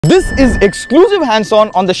This is exclusive hands-on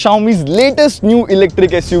on the Xiaomi's latest new electric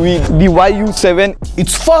SUV, the YU7.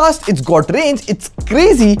 It's fast, it's got range, it's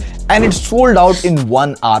crazy, and it's sold out in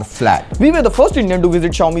 1 hour flat. We were the first Indian to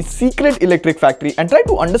visit Xiaomi's secret electric factory and try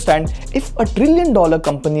to understand if a $1 trillion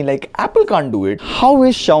company like Apple can't do it, how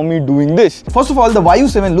is Xiaomi doing this? First of all, the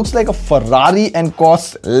YU7 looks like a Ferrari and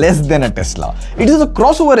costs less than a Tesla. It is a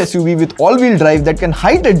crossover SUV with all-wheel drive that can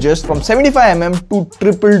height adjust from 75mm to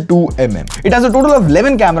 222mm. It has a total of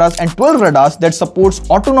 11 cameras and 12 radars that supports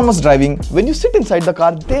autonomous driving. When you sit inside the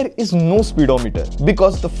car, there is no speedometer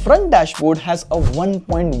because the front dashboard has a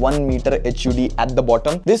 1.1 meter HUD at the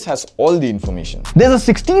bottom. This has all the information. There's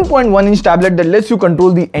a 16.1-inch tablet that lets you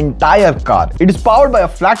control the entire car. It is powered by a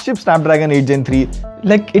flagship Snapdragon 8 Gen 3.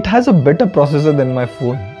 Like, it has a better processor than my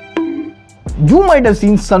phone. You might have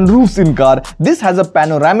seen sunroofs in car. This has a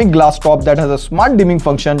panoramic glass top that has a smart dimming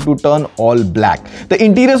function to turn all black. The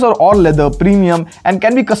interiors are all leather, premium, and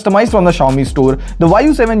can be customized from the Xiaomi store. The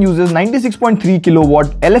YU7 uses 96.3 kilowatt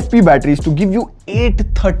LFP batteries to give you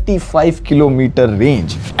 835 kilometer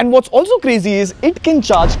range. And what's also crazy is it can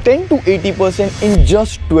charge 10 to 80% in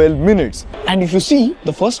just 12 minutes. And if you see,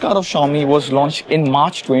 the first car of Xiaomi was launched in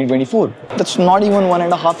March 2024. That's not even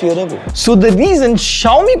 1.5 years ago. So the reason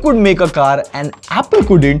Xiaomi could make a car and Apple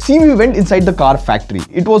couldn't, see, we went inside the car factory.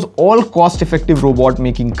 It was all cost-effective robot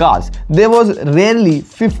making cars. There was rarely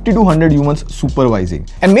 50 to 100 humans supervising.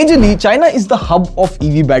 And majorly, China is the hub of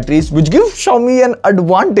EV batteries, which gives Xiaomi an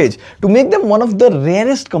advantage to make them one of the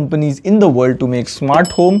rarest companies in the world to make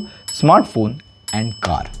smart home, smartphone and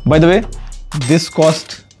car. By the way, this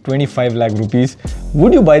cost 25 lakh rupees.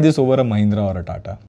 Would you buy this over a Mahindra or a Tata?